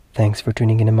Thanks for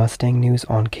tuning in to Mustang News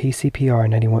on KCPR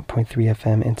 91.3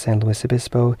 FM in San Luis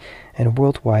Obispo and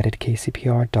worldwide at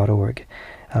kcpr.org.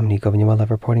 I'm Nico Vinuela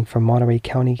reporting from Monterey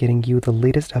County, getting you the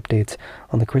latest updates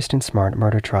on the Kristen Smart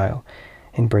murder trial.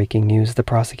 In breaking news, the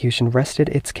prosecution rested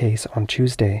its case on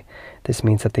Tuesday. This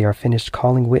means that they are finished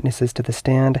calling witnesses to the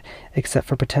stand, except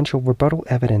for potential rebuttal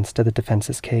evidence to the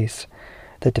defense's case.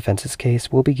 The defense's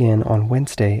case will begin on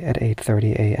Wednesday at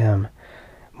 8:30 a.m.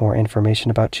 More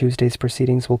information about Tuesday's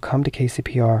proceedings will come to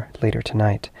KCPR later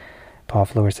tonight. Paul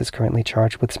Flores is currently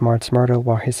charged with Smart's murder,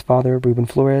 while his father, Ruben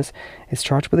Flores, is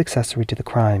charged with accessory to the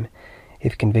crime.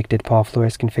 If convicted, Paul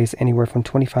Flores can face anywhere from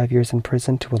 25 years in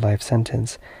prison to a life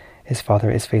sentence. His father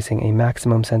is facing a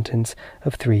maximum sentence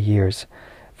of 3 years.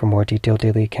 For more detailed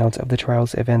daily accounts of the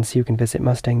trial's events, you can visit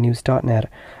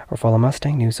mustangnews.net or follow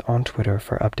Mustang News on Twitter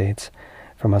for updates.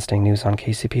 For Mustang News on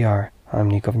KCPR, I'm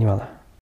Nico Vinuela.